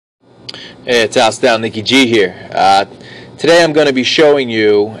Hey, it's Al Stout, Nicky G here. Today I'm going to be showing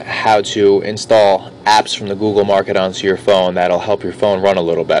you how to install apps from the Google Market onto your phone that'll help your phone run a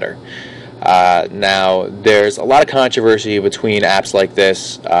little better. Now, there's a lot of controversy between apps like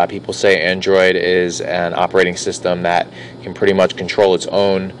this. People say Android is an operating system that can pretty much control its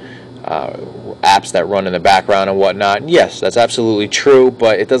own apps that run in the background and whatnot. And yes, that's absolutely true,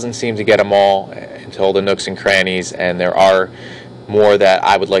 but it doesn't seem to get them all into all the nooks and crannies, and there are more that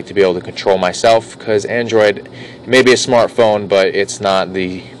I would like to be able to control myself, because Android may be a smartphone, but it's not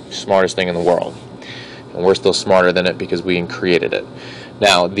the smartest thing in the world, and we're still smarter than it because we created it.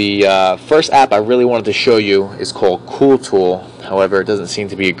 Now, the first app I really wanted to show you is called Cool Tool. However, it doesn't seem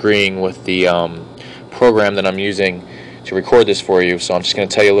to be agreeing with the program that I'm using to record this for you, so I'm just going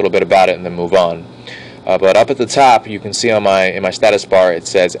to tell you a little bit about it and then move on. But up at the top, you can see on in my status bar, it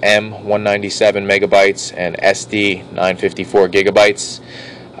says M 197 megabytes and SD 954 gigabytes.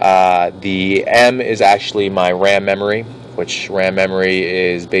 The M is actually my RAM memory, which RAM memory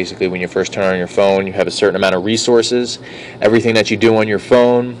is basically when you first turn on your phone, you have a certain amount of resources. Everything that you do on your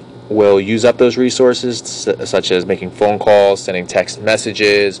phone will use up those resources, such as making phone calls, sending text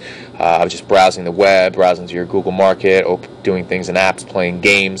messages, just browsing the web, browsing to your Google Market, doing things in apps, playing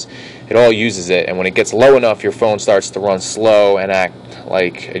games. It all uses it, and when it gets low enough, your phone starts to run slow and act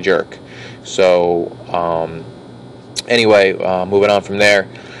like a jerk. So anyway, moving on from there,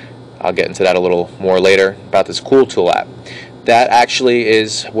 I'll get into that a little more later about this Cool Tool app. That actually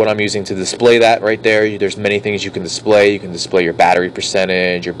is what I'm using to display that right there. There's many things you can display. You can display your battery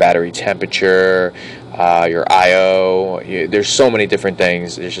percentage, your battery temperature, your I/O. There's so many different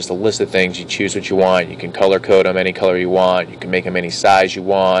things. There's just a list of things. You choose what you want. You can color code them any color you want. You can make them any size you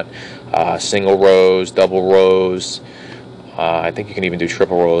want. Single rows, double rows. I think you can even do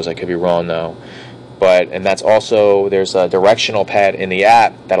triple rows. I could be wrong though. And that's also, there's a directional pad in the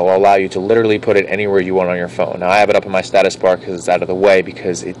app that'll allow you to literally put it anywhere you want on your phone. Now I have it up in my status bar because it's out of the way,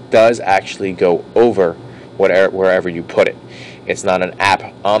 because it does actually go over wherever you put it. It's not an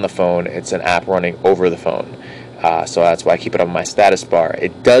app on the phone, it's an app running over the phone. So that's why I keep it on my status bar.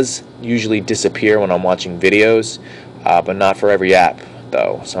 It does usually disappear when I'm watching videos, but not for every app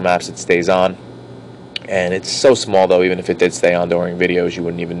though. Some apps it stays on, and it's so small though, even if it did stay on during videos you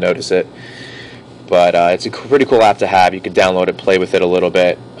wouldn't even notice it. But it's a pretty cool app to have. You could download it, play with it a little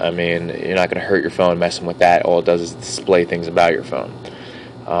bit. I mean, you're not going to hurt your phone messing with that. All it does is display things about your phone.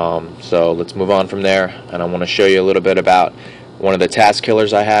 So let's move on from there, and I want to show you a little bit about one of the task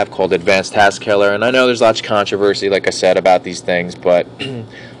killers I have called Advanced Task Killer. And I know there's lots of controversy, like I said, about these things, but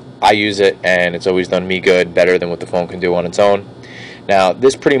I use it, and it's always done me good, better than what the phone can do on its own. Now,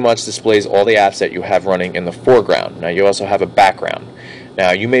 this pretty much displays all the apps that you have running in the foreground. Now, you also have a background.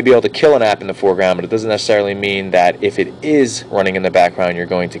 Now, you may be able to kill an app in the foreground, but it doesn't necessarily mean that if it is running in the background, you're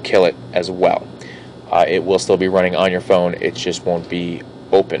going to kill it as well. It will still be running on your phone, it just won't be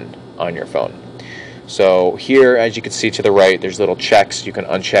open on your phone. So here, as you can see to the right, there's little checks. You can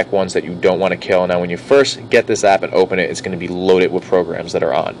uncheck ones that you don't want to kill. Now, when you first get this app and open it, it's going to be loaded with programs that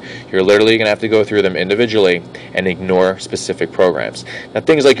are on. You're literally going to have to go through them individually and ignore specific programs. Now,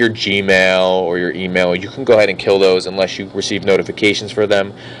 things like your Gmail or your email, you can go ahead and kill those unless you receive notifications for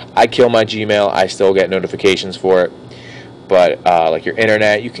them. I kill my Gmail. I still get notifications for it. But like your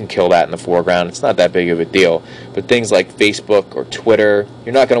internet, you can kill that in the foreground. It's not that big of a deal. But things like Facebook or Twitter,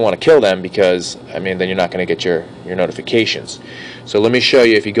 you're not going to want to kill them, because, I mean, then you're not going to get your notifications. So let me show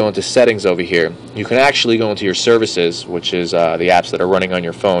you. If you go into settings over here, you can actually go into your services, which is the apps that are running on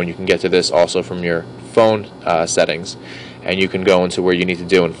your phone. You can get to this also from your phone settings. And you can go into where you need to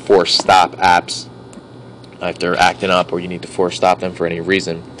do and force stop apps if they're acting up, or you need to force stop them for any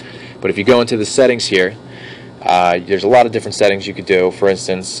reason. But if you go into the settings here, there's a lot of different settings you could do. For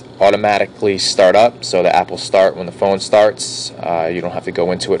instance, automatically start up, so the app will start when the phone starts. You don't have to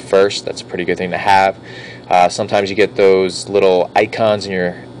go into it first. That's a pretty good thing to have. Sometimes you get those little icons in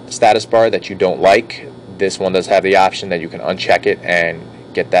your status bar that you don't like. This one does have the option that you can uncheck it and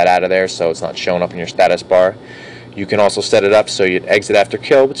get that out of there, so it's not showing up in your status bar. You can also set it up so you exit after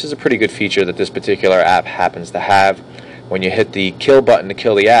kill, which is a pretty good feature that this particular app happens to have. When you hit the kill button to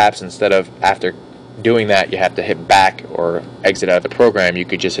kill the apps, instead of after doing that you have to hit back or exit out of the program, you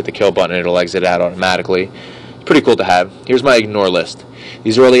could just hit the kill button and it'll exit out automatically. It's pretty cool to have. Here's my ignore list.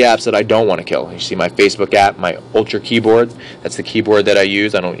 These are all the apps that I don't want to kill. You see my Facebook app, my Ultra keyboard. That's the keyboard that I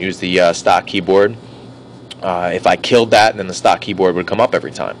use. I don't use the stock keyboard. If I killed that, then the stock keyboard would come up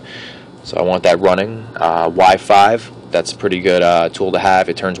every time. So I want that running. Wi-Fi, that's a pretty good tool to have.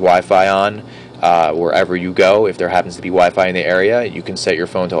 It turns Wi-Fi on. wherever you go. If there happens to be Wi-Fi in the area, you can set your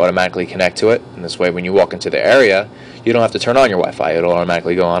phone to automatically connect to it, and this way when you walk into the area, you don't have to turn on your Wi-Fi. It'll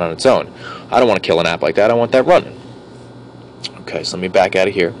automatically go on its own. I don't want to kill an app like that. I want that running. Okay, so let me back out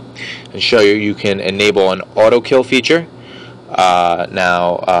of here and show you. You can enable an auto kill feature.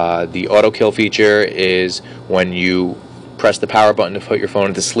 The auto kill feature is when you press the power button to put your phone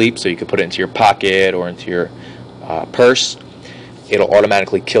into sleep, so you can put it into your pocket or into your purse. It'll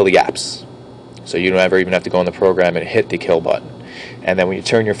automatically kill the apps, so you don't ever even have to go in the program and hit the kill button. And then when you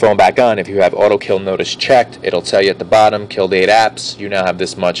turn your phone back on, if you have auto kill notice checked, it'll tell you at the bottom, killed 8 apps. You now have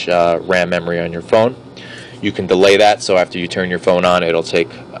this much RAM memory on your phone. You can delay that, so after you turn your phone on, it'll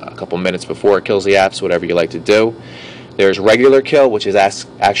take a couple minutes before it kills the apps, whatever you like to do. There's regular kill, which is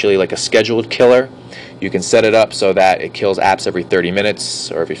actually like a scheduled killer. You can set it up so that it kills apps every 30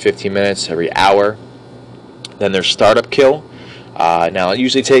 minutes or every 15 minutes, every hour. Then there's startup kill. Now it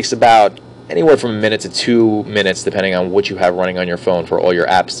usually takes about anywhere from a minute to 2 minutes, depending on what you have running on your phone, for all your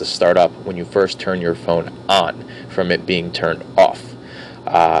apps to start up when you first turn your phone on from it being turned off.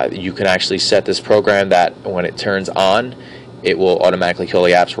 You can actually set this program that when it turns on, it will automatically kill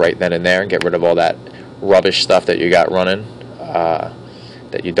the apps right then and there and get rid of all that rubbish stuff that you got running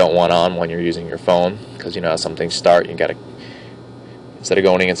that you don't want on when you're using your phone, because you know how some things start. You gotta, instead of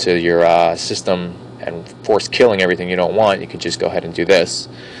going into your system and force killing everything you don't want, you can just go ahead and do this.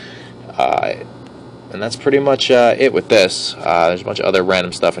 And that's pretty much it with this. There's a bunch of other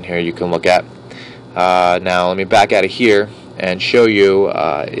random stuff in here you can look at. Now let me back out of here and show you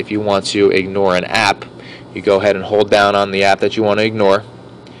if you want to ignore an app, you go ahead and hold down on the app that you want to ignore.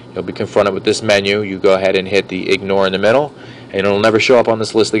 You'll be confronted with this menu. You go ahead and hit the ignore in the middle, and it'll never show up on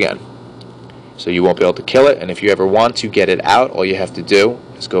this list again. So you won't be able to kill it, and if you ever want to get it out, all you have to do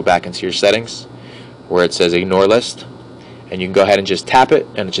is go back into your settings where it says ignore list, and you can go ahead and just tap it,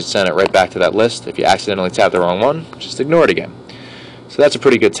 and it should send it right back to that list. If you accidentally tap the wrong one, just ignore it again. So that's a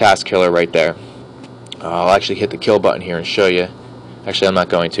pretty good task killer right there. I'll actually hit the kill button here and show you. Actually, I'm not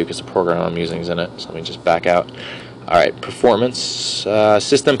going to because the program I'm using is in it, so let me just back out. Alright, performance.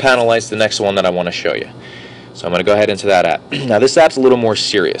 System panel light's the next one that I want to show you. So I'm going to go ahead into that app. Now this app's a little more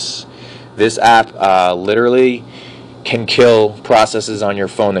serious. This app literally can kill processes on your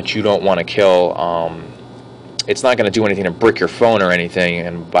phone that you don't want to kill. It's not going to do anything to brick your phone or anything,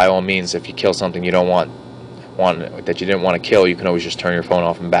 and by all means, if you kill something you don't want that you didn't want to kill, you can always just turn your phone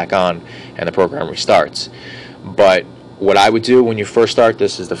off and back on, and the program restarts. But what I would do when you first start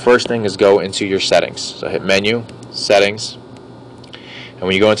this is the first thing is go into your settings. So hit menu, settings, and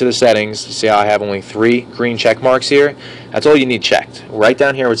when you go into the settings, you see how I have only 3 green check marks here? That's all you need checked. Right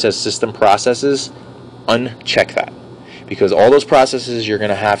down here where it says system processes, uncheck that, because all those processes you're going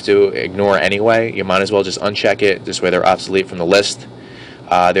to have to ignore anyway. You might as well just uncheck it, this way they're obsolete from the list.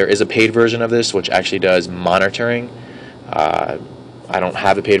 There is a paid version of this which actually does monitoring. I don't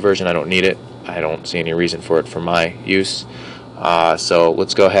have the paid version, I don't need it. I don't see any reason for it for my use. So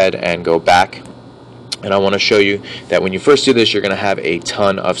let's go ahead and go back. And I want to show you that when you first do this, you're going to have a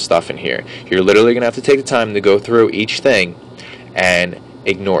ton of stuff in here. You're literally going to have to take the time to go through each thing and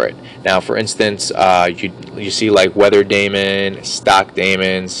ignore it. Now, for instance, you see like weather daemon, stock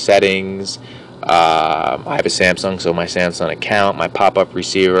daemon, settings. I have a Samsung, so my Samsung account, my pop-up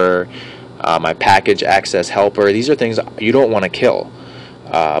receiver, my package access helper. These are things you don't want to kill.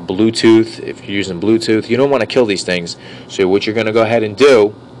 Bluetooth, if you're using Bluetooth, you don't want to kill these things. So what you're going to go ahead and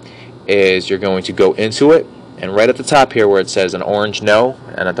do is you're going to go into it, and right at the top here where it says an orange no,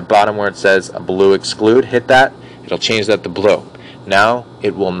 and at the bottom where it says a blue exclude, hit that. It'll change that to blue. Now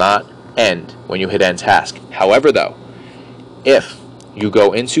it will not end when you hit end task. However though, if you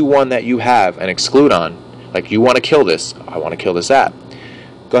go into one that you have an exclude on, like you want to kill this, I want to kill this app,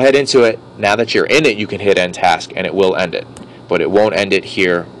 go ahead into it. Now that you're in it, you can hit end task and it will end it, but it won't end it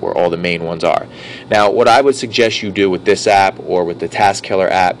here where all the main ones are. Now what I would suggest you do with this app or with the task killer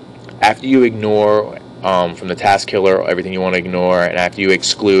app, after you ignore from the task killer everything you want to ignore, and after you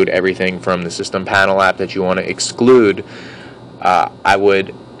exclude everything from the system panel app that you want to exclude, I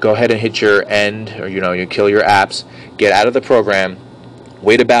would go ahead and hit your end, or you kill your apps, get out of the program,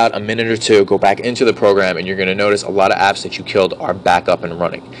 wait about a minute or two, go back into the program, and you're going to notice a lot of apps that you killed are back up and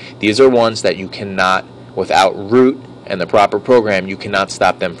running. These are ones that you cannot, without root and the proper program, you cannot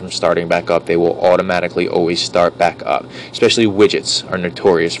stop them from starting back up. They will automatically always start back up. Especially widgets are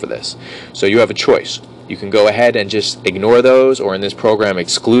notorious for this. So you have a choice. You can go ahead and just ignore those, or in this program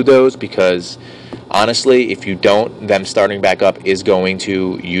exclude those, because honestly, if you don't, them starting back up is going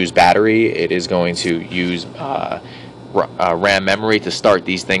to use battery. It is going to use RAM memory to start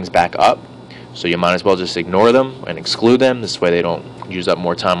these things back up. So you might as well just ignore them and exclude them. This way they don't use up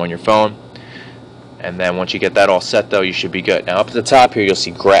more time on your phone. And then once you get that all set though, you should be good. Now up at the top here, you'll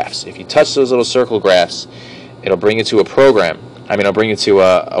see graphs. If you touch those little circle graphs, it'll bring you to a program. It'll bring you to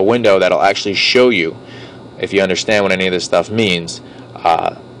a window that'll actually show you, if you understand what any of this stuff means,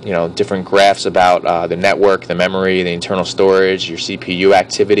 different graphs about the network, the memory, the internal storage, your CPU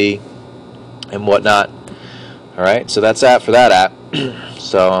activity, and whatnot. All right, so that's that for that app.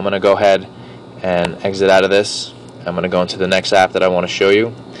 So I'm going to go ahead and exit out of this. I'm going to go into the next app that I want to show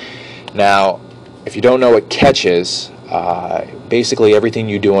you. Now, if you don't know what Catch is, basically everything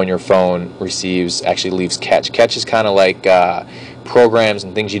you do on your phone actually leaves Catch. Catch is kind of like programs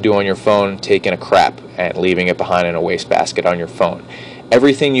and things you do on your phone taking a crap and leaving it behind in a wastebasket on your phone.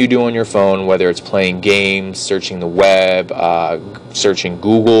 Everything you do on your phone, whether it's playing games, searching the web, searching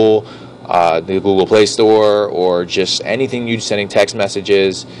Google, the Google Play Store, or just anything you sending text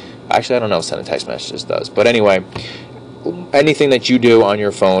messages. Actually, I don't know if sending text messages does, but anyway, anything that you do on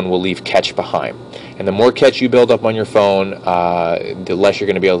your phone will leave Catch behind. And the more Catch you build up on your phone, the less you're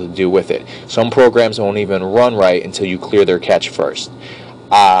going to be able to do with it. Some programs won't even run right until you clear their Catch first.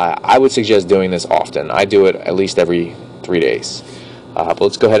 I would suggest doing this often. I do it at least every 3 days. But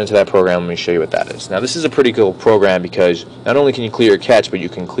let's go ahead into that program. Let me show you what that is. Now, this is a pretty cool program because not only can you clear your Catch, but you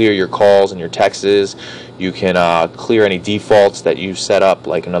can clear your calls and your texts. You can clear any defaults that you've set up.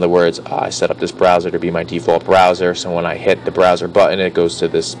 Like, in other words, I set up this browser to be my default browser, so when I hit the browser button, it goes to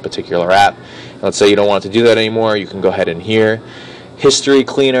this particular app. Let's say you don't want to do that anymore. You can go ahead and here. History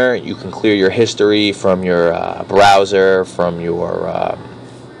Cleaner. You can clear your history from your browser, from your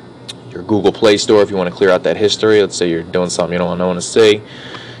Google Play Store if you want to clear out that history. Let's say you're doing something you don't want no one to see.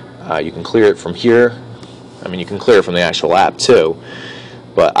 You can clear it from here. You can clear it from the actual app too.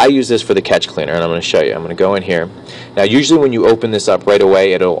 But I use this for the Catch Cleaner, and I'm going to show you. I'm going to go in here. Now, usually when you open this up right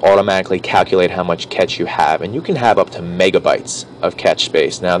away, it'll automatically calculate how much Catch you have. And you can have up to megabytes of Catch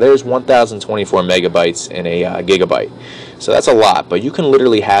space. Now, there's 1,024 megabytes in a gigabyte. So that's a lot, but you can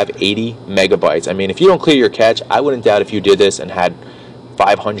literally have 80 megabytes. If you don't clear your Catch, I wouldn't doubt if you did this and had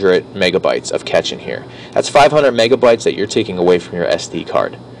 500 megabytes of Catch in here. That's 500 megabytes that you're taking away from your SD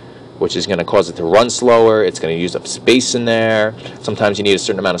card, which is going to cause it to run slower. It's going to use up space in there. Sometimes you need a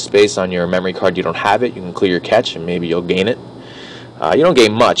certain amount of space on your memory card. You don't have it. You can clear your Catch, and maybe you'll gain it. You don't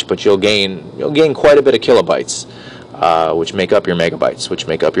gain much, but you'll gain quite a bit of kilobytes, which make up your megabytes, which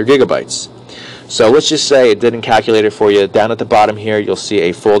make up your gigabytes. So let's just say it didn't calculate it for you. Down at the bottom here, you'll see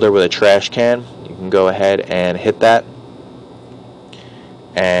a folder with a trash can. You can go ahead and hit that,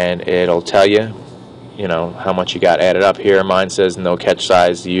 and it'll tell you, how much you got added up here. Mine says no Catch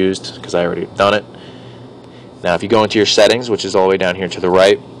size used because I already done it. Now, if you go into your settings, which is all the way down here to the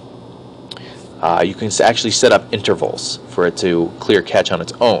right, you can actually set up intervals for it to clear Catch on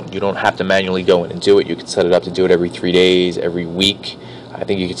its own. You don't have to manually go in and do it. You can set it up to do it every 3 days, every week. I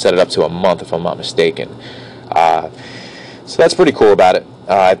think you can set it up to a month if I'm not mistaken. So that's pretty cool about it.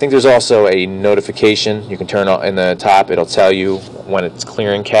 I think there's also a notification you can turn on in the top. It'll tell you when it's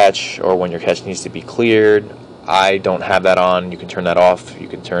clearing Catch or when your Catch needs to be cleared. I don't have that on. You can turn that off. You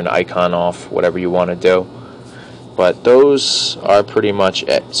can turn the icon off, whatever you want to do. But those are pretty much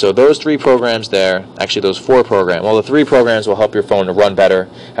it. So those 3 programs there, actually those 4 programs, well, the 3 programs will help your phone to run better.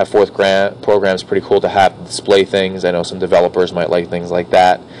 That 4th program is pretty cool to have to display things. I know some developers might like things like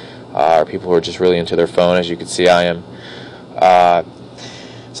that, or people who are just really into their phone. As you can see, I am.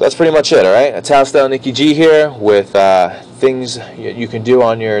 So that's pretty much it. All right, it's House Style Nicky G here with things you can do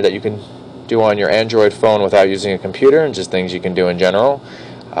on your Android phone without using a computer, and just things you can do in general.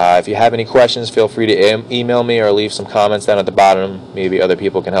 If you have any questions, feel free to email me or leave some comments down at the bottom. Maybe other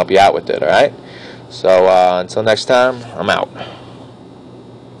people can help you out with it. All right. So until next time, I'm out.